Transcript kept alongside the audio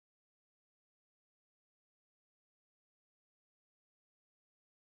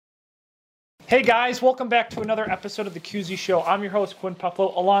Hey guys, welcome back to another episode of the QZ Show. I'm your host, Quinn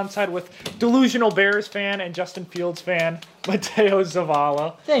Puffalo, alongside with delusional Bears fan and Justin Fields fan, Mateo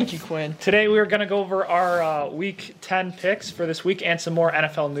Zavala. Thank you, Quinn. Today we are going to go over our Week 10 picks for this week and some more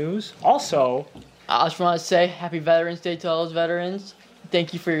NFL news. Also, I just want to say Happy Veterans Day to all those veterans.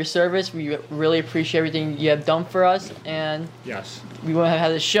 Thank you for your service. We really appreciate everything you have done for us, and yes, we wouldn't have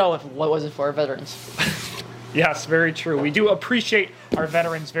had this show if it wasn't for our veterans. Yes, very true. We do appreciate our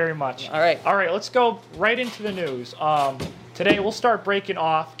veterans very much. All right, let's go right into the news. Today we'll start breaking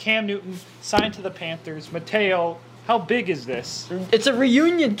off. Cam Newton signed to the Panthers. Mateo, how big is this? It's a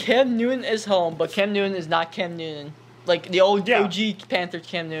reunion. Cam Newton is home, but Cam Newton is not Cam Newton. Like the old OG Panthers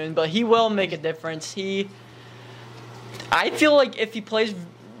Cam Newton, but he will make a difference. I feel like if he plays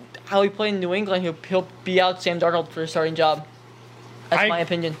how he played in New England, he'll be out Sam Darnold for the starting job. That's my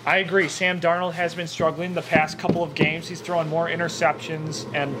opinion. I agree. Sam Darnold has been struggling the past couple of games. He's throwing more interceptions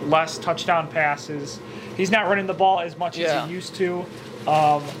and less touchdown passes. He's not running the ball as much as he used to.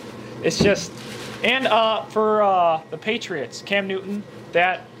 It's just... And for the Patriots, Cam Newton,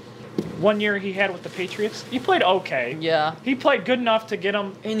 that 1 year he had with the Patriots, he played okay. Yeah. He played good enough to get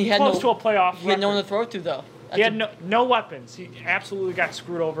him close to a playoff He had no one to throw to, though. He had no weapons. He absolutely got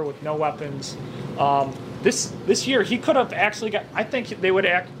screwed over with no weapons. This year, he could have actually got... I think they would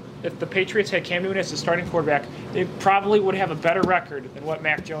act... If the Patriots had Cam Newton as the starting quarterback, they probably would have a better record than what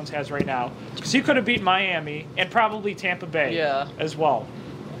Mac Jones has right now. Because he could have beat Miami and probably Tampa Bay as well.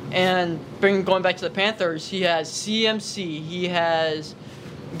 And going back to the Panthers, he has CMC, he has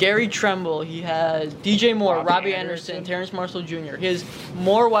Gary Tremble, he has DJ Moore, Robbie Anderson, Terrence Marshall Jr. He has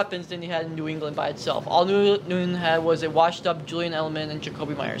more weapons than he had in New England by itself. All New England had was a washed-up Julian Edelman and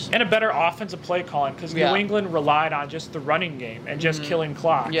Jacoby Myers. And a better offensive play calling, because New England relied on just the running game and just killing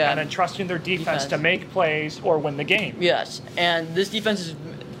clock. And then trusting their defense to make plays or win the game. Yes, and this defense is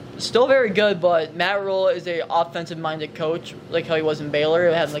still very good, but Matt Rule is a offensive-minded coach, like how he was in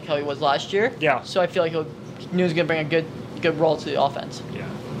Baylor, like how he was last year. Yeah. So I feel like Newton's going to bring a good role to the offense. Yeah.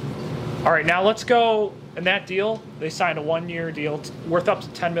 All right, now let's go. In that deal, they signed a 1-year deal worth up to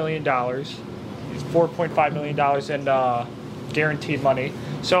 $10 million. It's $4.5 million in guaranteed money.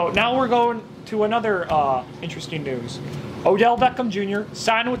 So now we're going to another interesting news. Odell Beckham Jr.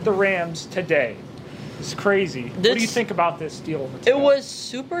 signed with the Rams today. It's crazy. What do you think about this deal? It was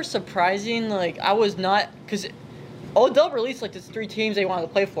super surprising. Like, I was not... Because Odell released, like, the 3 teams they wanted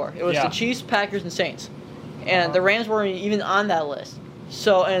to play for. It was the Chiefs, Packers, and Saints. And the Rams weren't even on that list.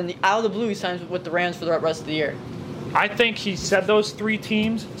 So, and out of the blue, he signs with the Rams for the rest of the year. I think he said those 3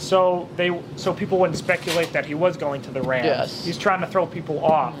 teams so people wouldn't speculate that he was going to the Rams. Yes. He's trying to throw people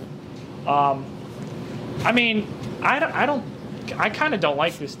off. I mean, I kind of don't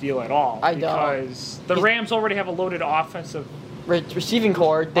like this deal at all. Because the Rams already have a loaded offensive receiving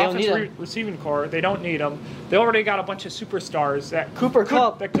core. They don't need them. Receiving core. They don't need them. They already got a bunch of superstars that could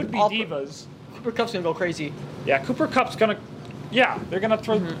be divas. Cooper Kupp's gonna go crazy. Yeah, Cooper Kupp's gonna. Yeah, they're going to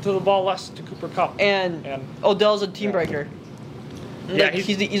throw to the ball less to Cooper Kupp. And Odell's a team breaker. Yeah, like,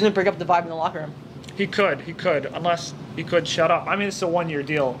 he's going to break up the vibe in the locker room. He could, unless he could shut up. I mean, it's a 1-year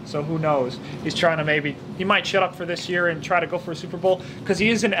deal, so who knows? He's trying to he might shut up for this year and try to go for a Super Bowl, because he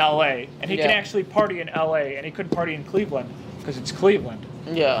is in L.A., and he can actually party in L.A., and he couldn't party in Cleveland, because it's Cleveland.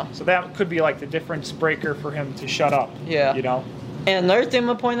 Yeah. So that could be like the difference breaker for him to shut up. Yeah. You know? And another thing I'm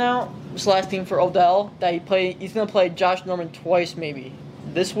going to point out, this last thing for Odell, that he's going to play Josh Norman twice maybe.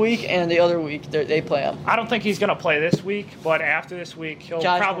 This week and the other week they play him. I don't think he's going to play this week, but after this week he'll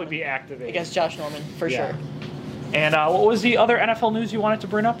probably be activated. Against Josh Norman, for sure. And what was the other NFL news you wanted to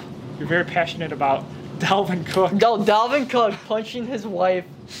bring up? You're very passionate about Dalvin Cook. Dalvin Cook punching his wife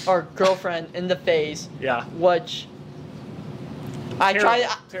or girlfriend in the face. Yeah. Which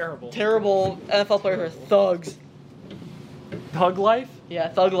terrible NFL players are thugs. Thug life? Yeah,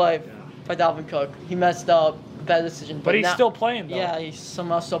 thug life by Dalvin Cook. He messed up. Bad decision. But he's still playing, though. Yeah, he's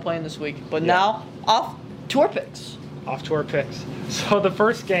somehow still playing this week. But now, off to our picks. So the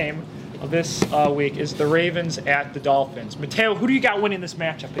first game of this week is the Ravens at the Dolphins. Mateo, who do you got winning this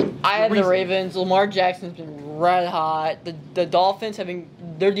matchup? I have the Ravens. Lamar Jackson's been red hot. The Dolphins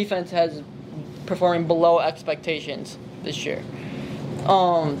their defense has performing below expectations this year.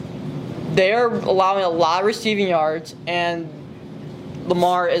 They're allowing a lot of receiving yards, and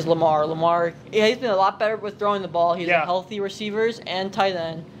Lamar is Lamar. He's been a lot better with throwing the ball. He's healthy receivers and tight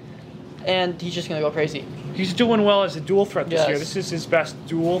end, and he's just going to go crazy. He's doing well as a dual threat this year. This is his best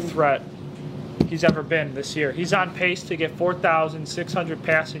dual threat he's ever been this year. He's on pace to get 4,600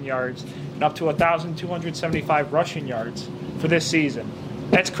 passing yards and up to 1,275 rushing yards for this season.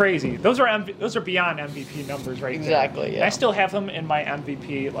 That's crazy. Those are beyond MVP numbers right there. Exactly, yeah. I still have him in my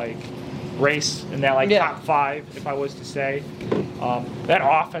MVP race in that top 5, if I was to say. That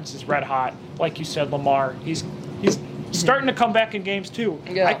offense is red hot. Like you said, Lamar, he's starting to come back in games too.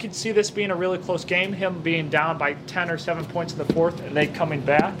 Yeah. I could see this being a really close game, him being down by 10 or 7 points in the 4th, and they coming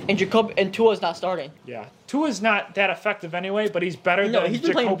back. And Tua's not starting. Yeah. Tua's not that effective anyway, but he's better than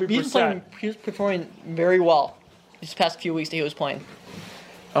Jacoby Brissett. He's performing very well these past few weeks that he was playing.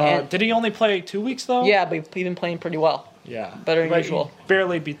 Did he only play 2 weeks, though? Yeah, but he's been playing pretty well. Yeah. Better than usual. He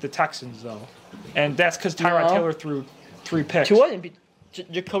barely beat the Texans, though. And that's because Tyrod Taylor threw 3 picks. Tua didn't beat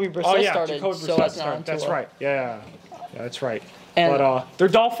Jacoby Brissett started. Jacoby Brissett started. That's right. Yeah, that's right. And, but the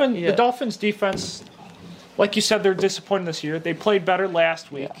Dolphins defense, like you said, they're disappointing this year. They played better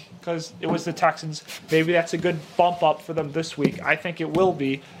last week because it was the Texans. Maybe that's a good bump up for them this week. I think it will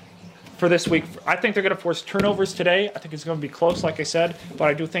be for this week. I think they're going to force turnovers today. I think it's going to be close, like I said. But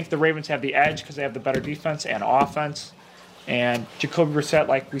I do think the Ravens have the edge because they have the better defense and offense. And Jacoby Brissett,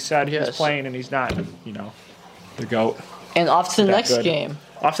 like we said, he's playing and he's not, the GOAT. And off to the next game.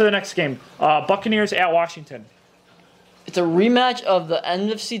 Off to the next game. Buccaneers at Washington. It's a rematch of the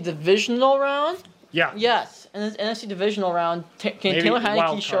NFC divisional round. Yeah. Yes, and the NFC divisional round. Can Taylor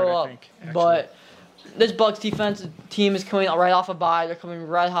Heineke show up? Actually. But this Bucs defense team is coming right off a bye. They're coming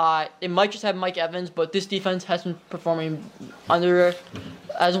red hot. It might just have Mike Evans, but this defense has been performing under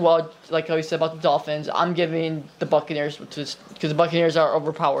as well. Like how we said about the Dolphins, I'm giving the Buccaneers because the Buccaneers are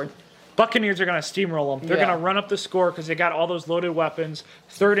overpowered. Buccaneers are going to steamroll them. They're going to run up the score because they got all those loaded weapons.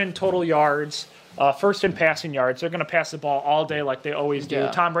 3rd in total yards. 1st in passing yards. They're going to pass the ball all day like they always do.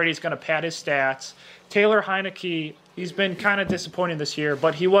 Yeah. Tom Brady's going to pad his stats. Taylor Heineke, he's been kind of disappointing this year,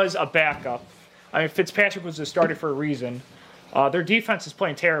 but he was a backup. I mean, Fitzpatrick was a starter for a reason. Their defense is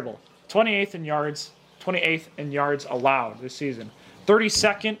playing terrible. 28th in yards allowed this season.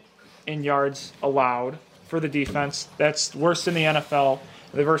 32nd in yards allowed for the defense. That's worse than the NFL.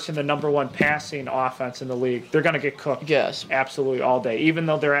 They're versing the number 1 passing offense in the league. They're going to get cooked. Yes. Absolutely all day. Even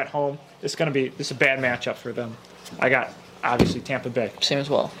though they're at home, this is a bad matchup for them. I got, obviously, Tampa Bay. Same as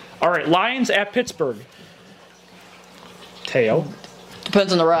well. All right, Lions at Pittsburgh. Teo.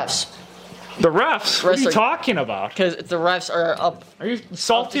 Depends on the refs. The refs? What are you talking about? Because the refs are up. Are you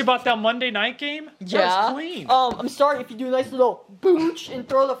salty about that Monday night game? Yeah. That was clean. I'm sorry if you do a nice little booch and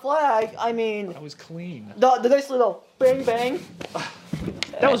throw the flag. I mean. That was clean. The nice little bang bang.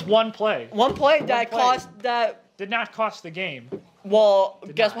 That was one play. One play cost that. Did not cost the game. Well,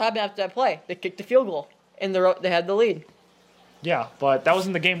 guess what happened after that play? They kicked the field goal, and they had the lead. Yeah, but that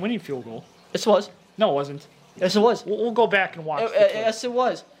wasn't the game-winning field goal. Yes, it was. No, it wasn't. Yes, it was. We'll go back and watch. Yes, it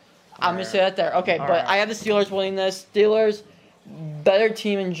was. I'm going to say that there. Okay, but I have the Steelers winning this. Steelers, better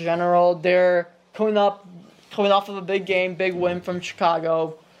team in general. They're coming off of a big game, big win from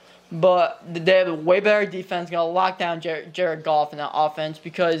Chicago. But they have a way better defense. Going to lock down Jared Goff in that offense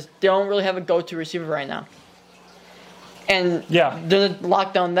because they don't really have a go-to receiver right now. And they're going to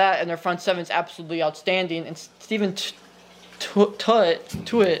lock down that, and their front seven is absolutely outstanding. And Steven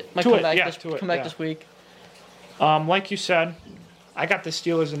Tuitt might come back this week. Like you said, I got the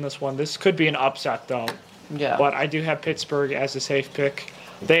Steelers in this one. This could be an upset, though. Yeah. But I do have Pittsburgh as a safe pick.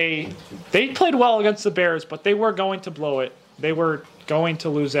 They played well against the Bears, but they were going to blow it. They were going to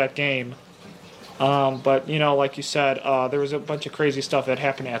lose that game. But, like you said, there was a bunch of crazy stuff that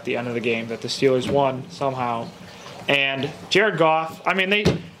happened at the end of the game that the Steelers won somehow. And Jared Goff,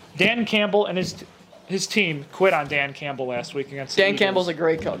 Dan Campbell and his team quit on Dan Campbell last week against the Dan Eagles. Campbell's a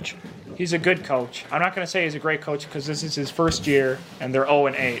great coach. He's a good coach. I'm not going to say he's a great coach because this is his first year and they're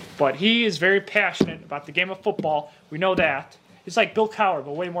 0-8. But he is very passionate about the game of football. We know that. He's like Bill Cowher,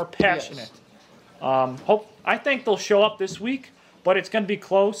 but way more passionate. Yes. I think they'll show up this week, but it's going to be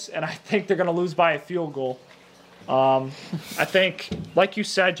close, and I think they're going to lose by a field goal. I think, like you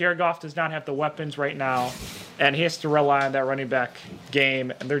said, Jared Goff does not have the weapons right now, and he has to rely on that running back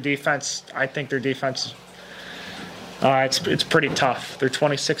game. And their defense, it's pretty tough. They're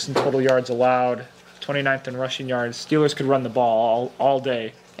 26th in total yards allowed, 29th in rushing yards. Steelers could run the ball all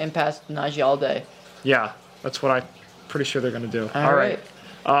day. And pass Najee all day. Yeah, that's what I'm pretty sure they're going to do. All right.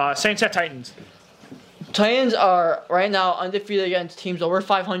 Saints at Titans. Titans are right now undefeated against teams over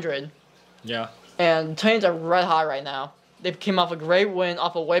 500. Yeah. And Titans are red hot right now. They came off a great win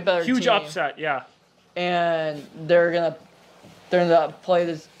off a way better team. Huge upset, yeah. And they're gonna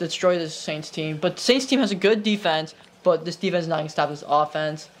destroy this Saints team. But the Saints team has a good defense, but this defense is not gonna stop this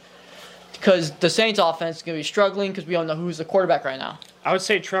offense. Because the Saints offense is gonna be struggling because we don't know who's the quarterback right now. I would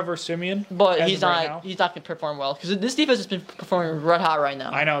say Trevor Siemian. But he's not gonna perform well. Because this defense has been performing red hot right now.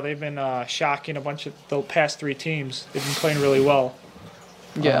 I know, they've been shocking a bunch of the past 3 teams. They've been playing really well.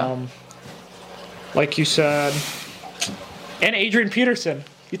 Yeah. Like you said. And Adrian Peterson.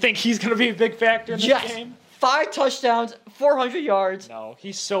 You think he's going to be a big factor in this game? 5 touchdowns, 400 yards. No,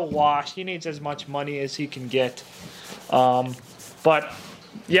 he's so washed. He needs as much money as he can get. But,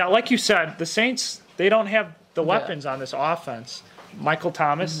 yeah, like you said, the Saints, they don't have the weapons on this offense. Michael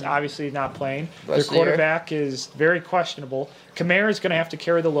Thomas, obviously not playing. Their quarterback is very questionable. Kamara is going to have to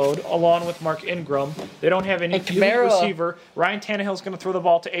carry the load, along with Mark Ingram. They don't have any receiver. Ryan Tannehill is going to throw the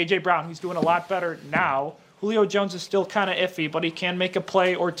ball to A.J. Brown. He's doing a lot better now. Julio Jones is still kind of iffy, but he can make a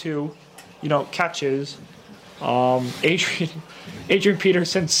play or two, catches. Adrian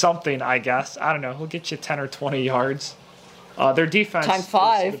Peterson, something, I guess. I don't know. He'll get you 10 or 20 yards. Their defense is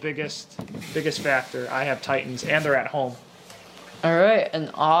the biggest factor. I have Titans, and they're at home. All right,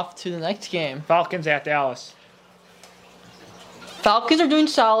 and off to the next game. Falcons at Dallas. Falcons are doing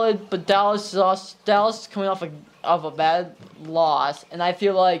solid, but Dallas lost. Dallas is coming off of a bad loss, and I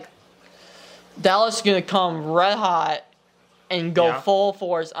feel like Dallas is going to come red hot and go full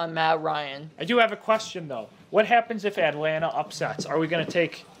force on Matt Ryan. I do have a question, though. What happens if Atlanta upsets?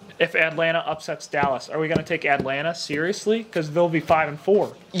 If Atlanta upsets Dallas, are we going to take Atlanta seriously? Because they'll be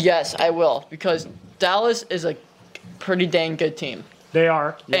 5-4. Yes, I will, because Dallas is a pretty dang good team. They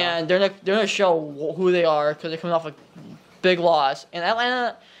are. Yeah. And they're gonna show who they are because they're coming off a big loss. And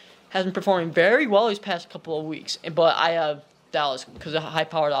Atlanta has been performing very well these past couple of weeks. But I have Dallas because of a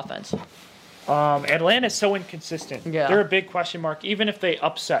high-powered offense. Atlanta's so inconsistent. Yeah. They're a big question mark. Even if they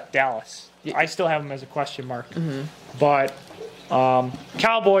upset Dallas, I still have them as a question mark. Mm-hmm. But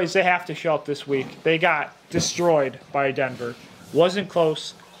Cowboys, they have to show up this week. They got destroyed by Denver. Wasn't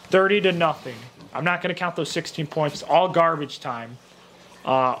close. 30-0. I'm not going to count those 16 points. All garbage time.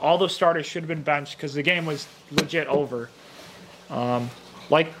 All those starters should have been benched because the game was legit over.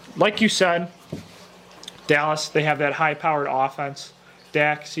 Like you said, Dallas, they have that high-powered offense.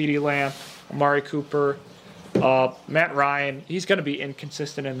 Dak, CeeDee Lamb, Amari Cooper, Matt Ryan. He's going to be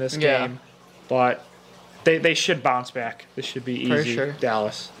inconsistent in this game. But they should bounce back. This should be easy. For sure.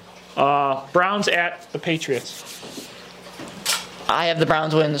 Dallas. Browns at the Patriots. I have the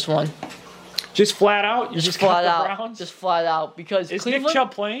Browns winning this one. Just flat out? Just flat out. Browns? Just flat out. Because is Nick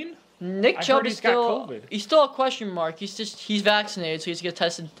Chubb playing? Nick Chubb is still got COVID. He's still a question mark. He's vaccinated, so he has to get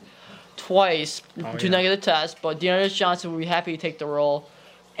tested twice, 2 negative tests. But Dearness Johnson will be happy to take the role.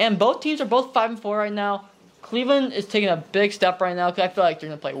 And both teams are both 5-4 right now. Cleveland is taking a big step right now because I feel like they're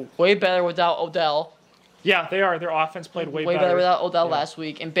going to play way better without Odell. Yeah, they are. Their offense played way better without Odell last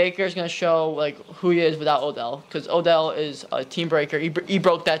week. And Baker's going to show who he is without Odell because Odell is a team breaker. He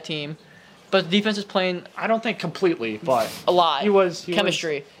broke that team. But the defense is playing. I don't think completely, but a lot. He was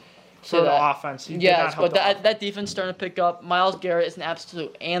chemistry. For the offense. Yes, but that defense is starting to pick up. Myles Garrett is an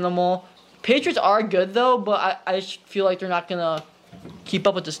absolute animal. Patriots are good though, but I just feel like they're not gonna keep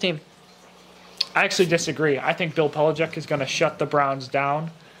up with this team. I actually disagree. I think Bill Belichick is going to shut the Browns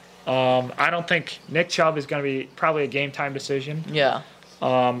down. I don't think Nick Chubb is going to be probably a game time decision. Yeah.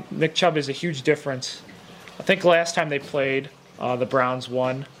 Nick Chubb is a huge difference. I think last time they played, the Browns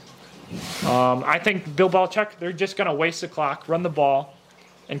won. I think Bill Belichick, they're just going to waste the clock, run the ball,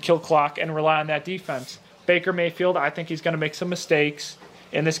 and kill clock, and rely on that defense. Baker Mayfield, I think he's going to make some mistakes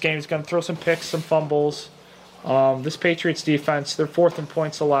in this game. He's going to throw some picks, some fumbles. This Patriots defense, they're 4th in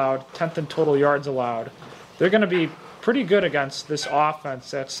points allowed, 10th in total yards allowed. They're going to be pretty good against this offense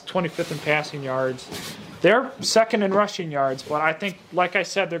that's 25th in passing yards. They're 2nd in rushing yards, but I think, like I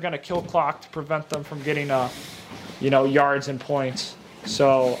said, they're going to kill clock to prevent them from getting, yards and points.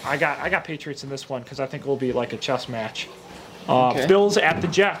 So I got Patriots in this one because I think it will be like a chess match. Bills at the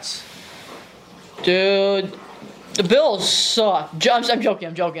Jets. Dude, the Bills suck. I'm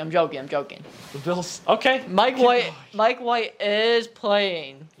joking. The Bills. Okay. Mike White is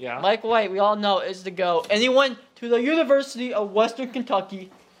playing. Yeah. Mike White, we all know, is the GOAT. And he went to the University of Western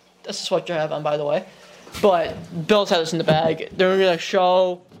Kentucky. That's just what you have on, by the way. But Bills have this in the bag. They're going to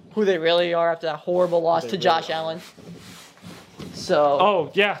show who they really are after that horrible loss to Josh Allen. So.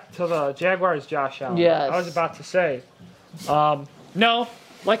 Oh, yeah, to the Jaguars, Josh Allen. Yes. I was about to say. No,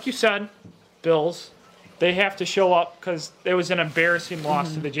 like you said, Bills, they have to show up because it was an embarrassing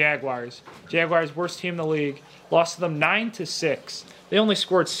loss to the Jaguars. Jaguars, worst team in the league, lost to them 9-6. They only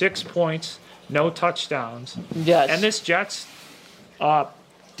scored 6 points, no touchdowns. Yes. And this Jets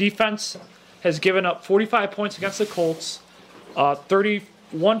defense has given up 45 points against the Colts,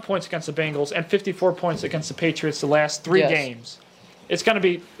 31 points against the Bengals, and 54 points against the Patriots the last 3 games. It's gonna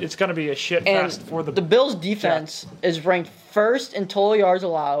be a shit fest for the Bills defense is ranked 1st in total yards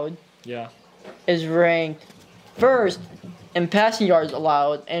allowed. Yeah. Is ranked 1st in passing yards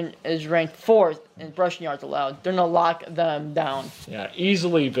allowed and is ranked 4th in rushing yards allowed. They're going to lock them down. Yeah,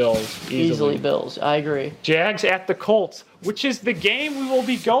 easily Bills. Easily Bills. I agree. Jags at the Colts, which is the game we will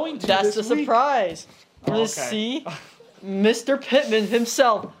be going to That's this the week. surprise. We're going to see Mr. Pittman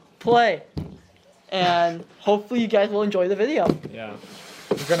himself play. And hopefully you guys will enjoy the video. Yeah.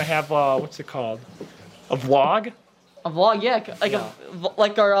 We're going to have, what's it called? A vlog? A vlog, yeah.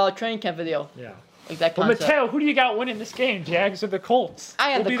 Like our training camp video. Yeah. Like that But concept. Mateo, who do you got winning this game, Jags or the Colts? I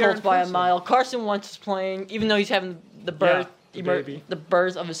had We'll be the there Colts in by a person. mile. Carson Wentz is playing, even though he's having the birth, the baby. the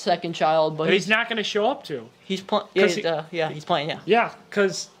birth of his second child. But But he's not going to show up to. he's playing. 'Cause He's playing. Yeah, Yeah,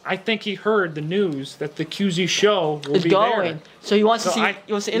 because I think he heard the news that the QZ show will it's be going. there. So he wants So to see.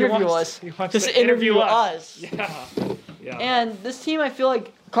 He wants to interview us. He wants Just to interview us. Yeah. Yeah. And this team, I feel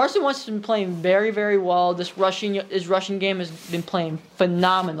like Carson Wentz has been playing very, very well. His rushing game has been playing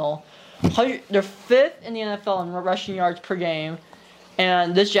phenomenal. They're 5th in the NFL in rushing yards per game,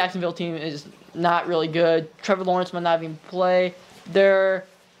 and this Jacksonville team is not really good. Trevor Lawrence might not even play. They're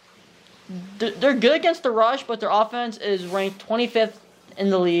good against the rush, but their offense is ranked 25th in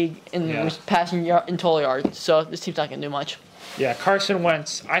the league in passing in total yards. So this team's not gonna do much. Yeah, Carson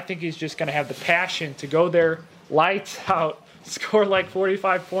Wentz, I think he's just going to have the passion to go there, lights out, score like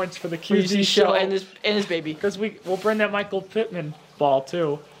 45 points for the QZ show. and his baby. Because we'll bring that Michael Pittman ball,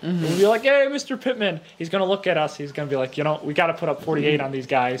 too. We'll be like, hey, Mr. Pittman. He's going to look at us. He's going to be like, we got to put up 48 on these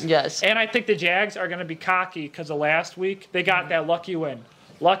guys. Yes. And I think the Jags are going to be cocky because of last week. They got that lucky win.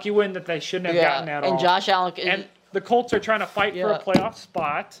 Lucky win that they shouldn't have gotten at all. And Josh Allen. And the Colts are trying to fight for a playoff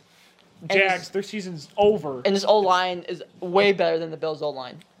spot. Jags, their season's over. And this O-line is way better than the Bills'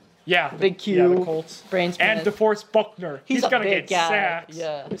 O-line. Yeah. Big Q. Yeah, the Colts. Brain Smith. And DeForest Buckner. He's a going to big get guy. sacked.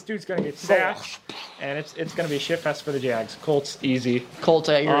 Yeah. This dude's going to get sacked. And it's going to be a shitfest for the Jags. Colts, easy. Colts,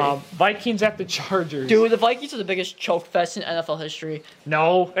 I agree. Vikings at the Chargers. Dude, the Vikings are the biggest choke fest in NFL history.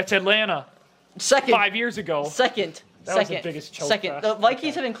 No, it's Atlanta. Second. 5 years ago. Second. That was the biggest choke fest. The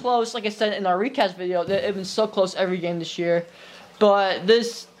Vikings have been close, like I said in our recast video. They've been so close every game this year. But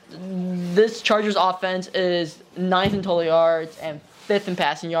this Chargers offense is 9th in total yards and 5th in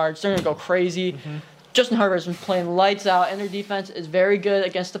passing yards. They're going to go crazy. Justin Herbert's been playing lights out, and their defense is very good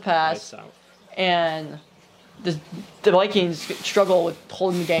against the pass. Lights out. And the Vikings struggle with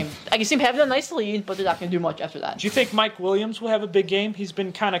holding the game. I can see them having a nice lead, but they're not going to do much after that. Do you think Mike Williams will have a big game? He's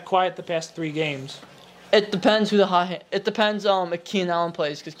been kind of quiet the past 3 games. It depends who the hot. It depends if Keenan Allen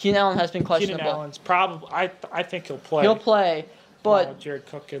plays, because Keenan Allen has been questionable. Keenan Allen's probably. I think he'll play. He'll play, but Jared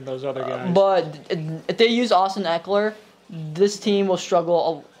Cook and those other guys. But if they use Austin Eckler, this team will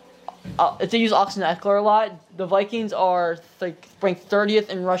struggle. If they use Austin Eckler a lot, the Vikings are ranked 30th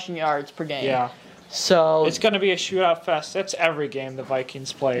in rushing yards per game. Yeah. So it's going to be a shootout fest. That's every game the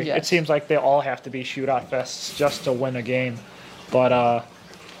Vikings play. Yes. It seems like they all have to be shootout fests just to win a game. But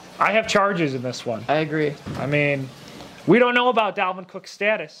I have Chargers in this one. I agree. I mean, we don't know about Dalvin Cook's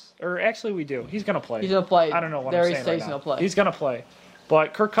status. Or actually we do. He's going to play. He's going to play. I don't know what Darius I'm saying right Slay's now. going to play. He's going to play.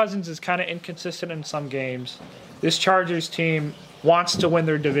 But Kirk Cousins is kind of inconsistent in some games. This Chargers team wants to win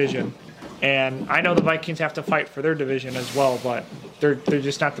their division. And I know the Vikings have to fight for their division as well, but they're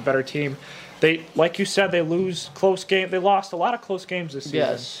just not the better team. They, like you said, they lose close game. They lost a lot of close games this season.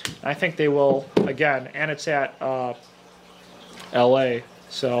 Yes. I think they will again, and it's at L.A.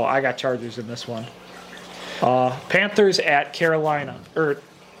 So I got Chargers in this one. Panthers at Carolina, or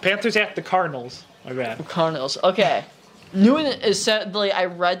Panthers at the Cardinals. My bad. Cardinals. Okay. Newton is sadly. I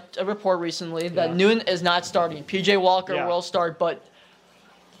read a report recently that Newton is not starting. PJ Walker will start, but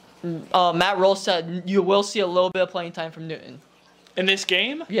Matt Rule said you will see a little bit of playing time from Newton. In this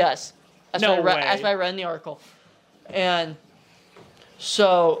game? Yes. That's No what I read, way. that's what I read in the article. And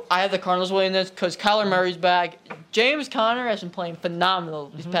so I have the Cardinals winning this because Kyler Murray's back. James Conner has been playing phenomenal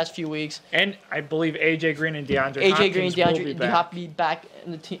these past few weeks. And I believe AJ Green and DeAndre AJ Hopkins Green, will be DeAndre back. have to be back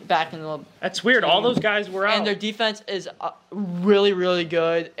in the team. Back in the. That's weird. All those guys were out. And their defense is really, really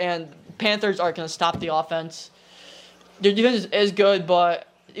good. And Panthers are going to stop the offense. Their defense is good, but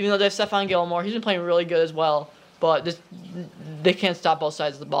even though they have Stephon Gilmore, he's been playing really good as well. But they can't stop both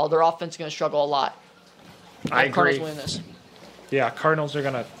sides of the ball. Their offense is going to struggle a lot. I agree. Cardinals win this. Yeah, Cardinals are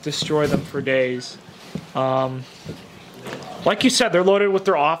going to destroy them for days. Like you said, they're loaded with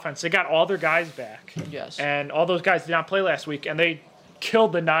their offense. They got all their guys back. Yes. And all those guys did not play last week, and they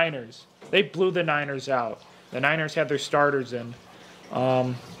killed the Niners. They blew the Niners out. The Niners had their starters in.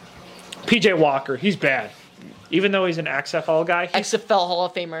 P.J. Walker, he's bad. Even though he's an XFL guy. XFL Hall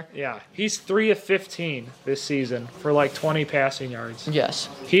of Famer. Yeah, he's 3 of 15 this season for like 20 passing yards. Yes.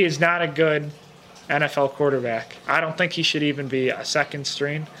 He is not a good NFL quarterback. I don't think he should even be a second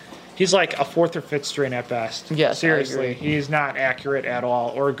string. He's like a fourth or fifth string at best. Yes, seriously, he's not accurate at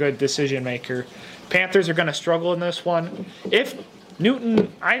all or a good decision maker. Panthers are going to struggle in this one. If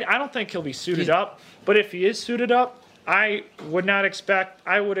Newton, I don't think he'll be suited up, but if he is suited up, I would expect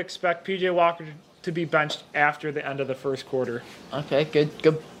PJ Walker to be benched after the end of the first quarter. Okay, good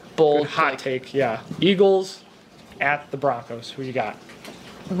bold good hot take. Yeah. Eagles at the Broncos. Who you got?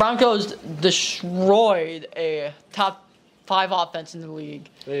 Broncos destroyed a top 5 offense in the league.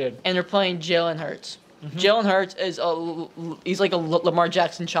 They did. And they're playing Jalen Hurts. Jalen Hurts he's like a Lamar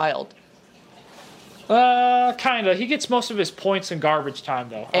Jackson child. Kinda. He gets most of his points in garbage time,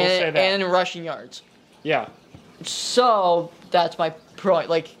 though. I'll say that. And in rushing yards. Yeah. So that's my point.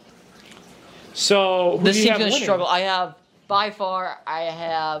 Like, so this team's gonna struggle. I have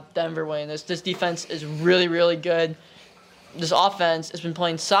Denver winning this. This defense is really, really good. This offense has been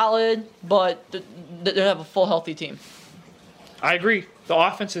playing solid, but they don't have a full healthy team. I agree. The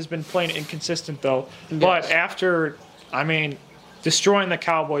offense has been playing inconsistent, though. Yes. But after, destroying the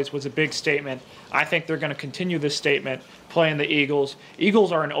Cowboys was a big statement. I think they're going to continue this statement playing the Eagles.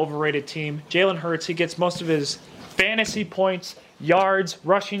 Eagles are an overrated team. Jalen Hurts, he gets most of his fantasy points, yards,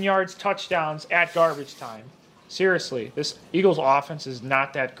 rushing yards, touchdowns at garbage time. Seriously, this Eagles offense is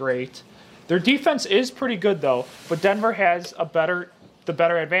not that great. Their defense is pretty good, though, but Denver has the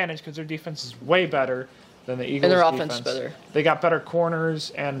better advantage because their defense is way better than the Eagles' and their defense. offense is better. They got better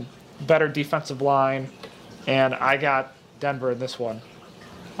corners and better defensive line, and I got Denver in this one.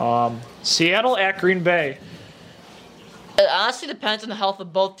 Seattle at Green Bay. It honestly depends on the health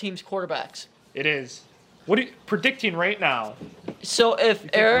of both teams' quarterbacks. It is. What are you predicting right now? So if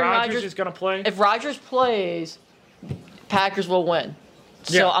Aaron Rodgers is going to play, if Rodgers plays, Packers will win.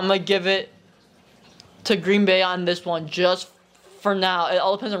 So Yeah. I'm gonna give it to Green Bay on this one just for now. It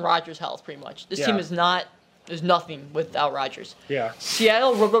all depends on Rodgers' health, pretty much. This team is nothing without Rodgers. Yeah.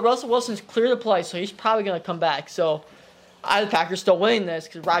 Seattle, Russell Wilson's clear to play, so he's probably gonna come back. So the Packers still winning this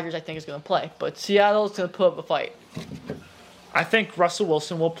because Rodgers, I think, is gonna play, but Seattle's gonna put up a fight. I think Russell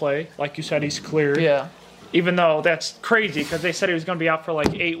Wilson will play. Like you said, he's cleared. Yeah. Even though that's crazy because they said he was going to be out for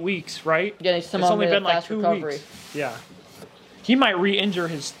like 8 weeks, right? Yeah, it's only been like 2 recovery. weeks. Yeah. He might re-injure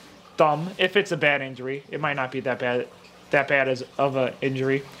his thumb if it's a bad injury. It might not be that bad as of an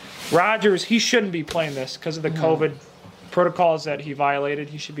injury. Rodgers, he shouldn't be playing this because of the COVID protocols that he violated.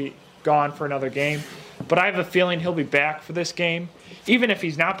 He should be gone for another game. But I have a feeling he'll be back for this game. Even if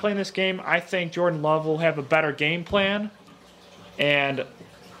he's not playing this game, I think Jordan Love will have a better game plan. And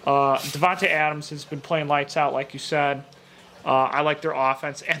Devontae Adams has been playing lights out, like you said. I like their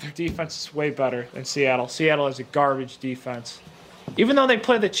offense, and their defense is way better than Seattle. Seattle has a garbage defense. Even though they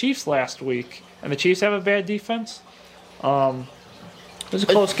played the Chiefs last week, and the Chiefs have a bad defense, it was a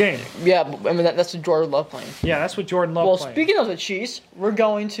close game. Yeah, I mean, that's what Jordan Love playing. Yeah, that's what Jordan Love Well, playing. speaking of the Chiefs, we're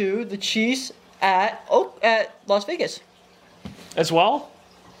going to the Chiefs at Las Vegas. As well?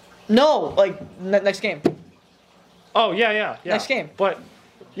 No, like next game. Oh, yeah. Next game. But,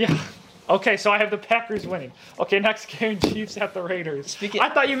 yeah. Okay, so I have the Packers winning. Okay, next game, Chiefs at the Raiders. I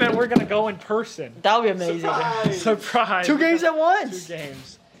thought you meant we're going to go in person. That would be amazing. Surprise. 2 games at once. 2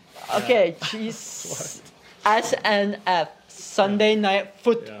 games. Okay, Chiefs. SNF, Sunday Night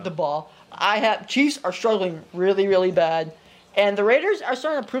Football. Chiefs are struggling really, really bad. And the Raiders are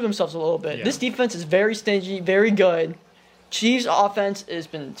starting to prove themselves a little bit. Yeah. This defense is very stingy, very good. Chiefs' offense has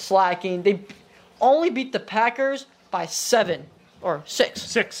been slacking. They only beat the Packers by 7 or 6.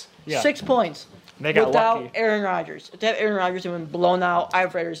 6. Yeah. 6 points. They got without lucky. Aaron Rodgers. If they have Aaron Rodgers, they win blown out. I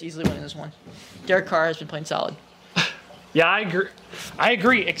have Raiders easily winning this one. Derek Carr has been playing solid. Yeah, I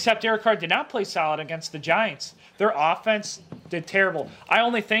agree. Except Derek Carr did not play solid against the Giants. Their offense did terrible. I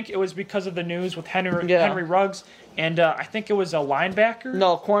only think it was because of the news with Henry Ruggs, and I think it was a linebacker.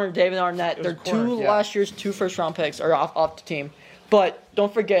 No, corner David Arnett. They're last year's 2 first-round picks are off the team. But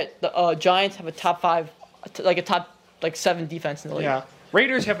don't forget, the Giants have a top 5, top 7 defense in the league. Yeah.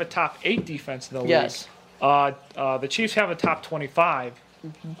 Raiders have a top 8 defense in the league. Yes. The Chiefs have a top 25.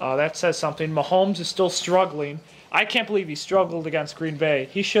 That says something. Mahomes is still struggling. I can't believe he struggled against Green Bay.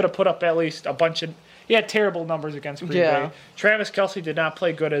 He should have put up at least a bunch of... He had terrible numbers against Green Bay. Travis Kelce did not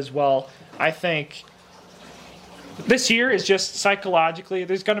play good as well. I think this year is just psychologically...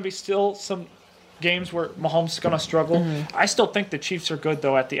 There's going to be still some games where Mahomes is going to struggle. Mm-hmm. I still think the Chiefs are good,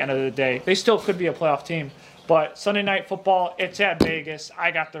 though, at the end of the day. They still could be a playoff team. But Sunday Night Football, it's at Vegas.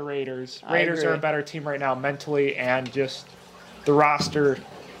 I got the Raiders. Raiders are a better team right now mentally, and just the roster...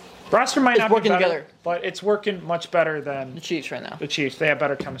 Roster might not be better, together. But it's working much better than... The Chiefs right now. The Chiefs. They have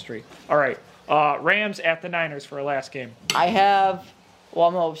better chemistry. All right. Rams at the Niners for our last game. I'm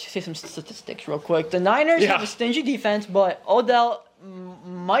going to say some statistics real quick. The Niners have a stingy defense, but Odell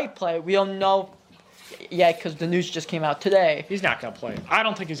might play. We don't know yet because the news just came out today. He's not going to play. I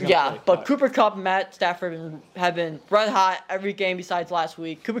don't think he's going to play. Yeah, but Cooper Kupp and Matt Stafford have been red hot every game besides last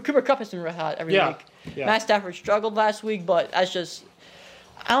week. Cooper Kupp has been red hot every week. Yeah. Matt Stafford struggled last week, but that's just,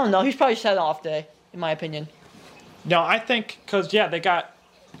 I don't know. He's probably just had an off day, in my opinion. No, I think because they got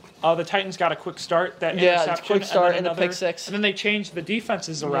the Titans got a quick start. That interception, quick start and the pick six, and then they changed the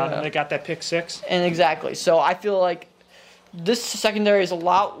defenses around, and they got that pick six. And exactly. So I feel like this secondary is a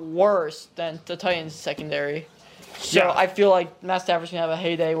lot worse than the Titans' secondary. So I feel like Matt Stafford's gonna have a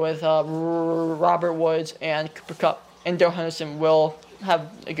heyday with Robert Woods and Cooper Kupp, and Darrell Henderson will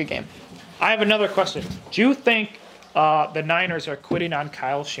have a good game. I have another question. Do you think the Niners are quitting on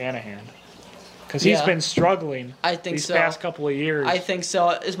Kyle Shanahan? Because he's been struggling these past couple of years. I think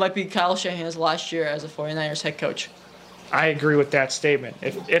so. This might be Kyle Shanahan's last year as a 49ers head coach. I agree with that statement.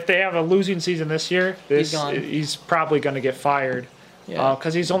 If they have a losing season this year, he's probably going to get fired. Yeah.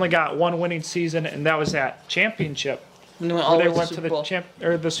 Because he's only got one winning season, and that was that championship. Where they went to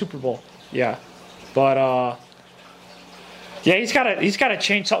the Super Bowl. Yeah. But he's got to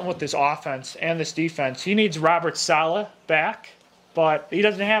change something with this offense and this defense. He needs Robert Saleh back, but he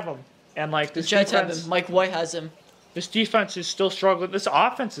doesn't have him. And like this Jets defense, have him. Mike White has him. This defense is still struggling. This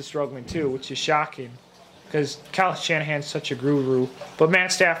offense is struggling too, which is shocking because Kyle Shanahan's such a guru. But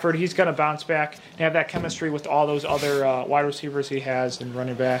Matt Stafford, he's going to bounce back and have that chemistry with all those other wide receivers he has and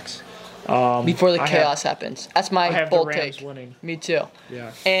running backs. Before the chaos happens. That's my bold take. Winning. Me too.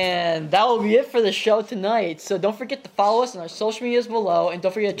 Yeah. And that will be it for the show tonight. So don't forget to follow us on our social medias below, and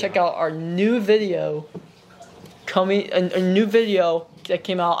don't forget to check out our new video a new video that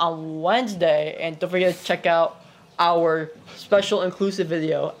came out on Wednesday, and don't forget to check out our special inclusive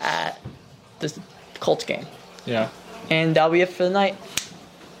video at the Colts game. Yeah. And that'll be it for the night.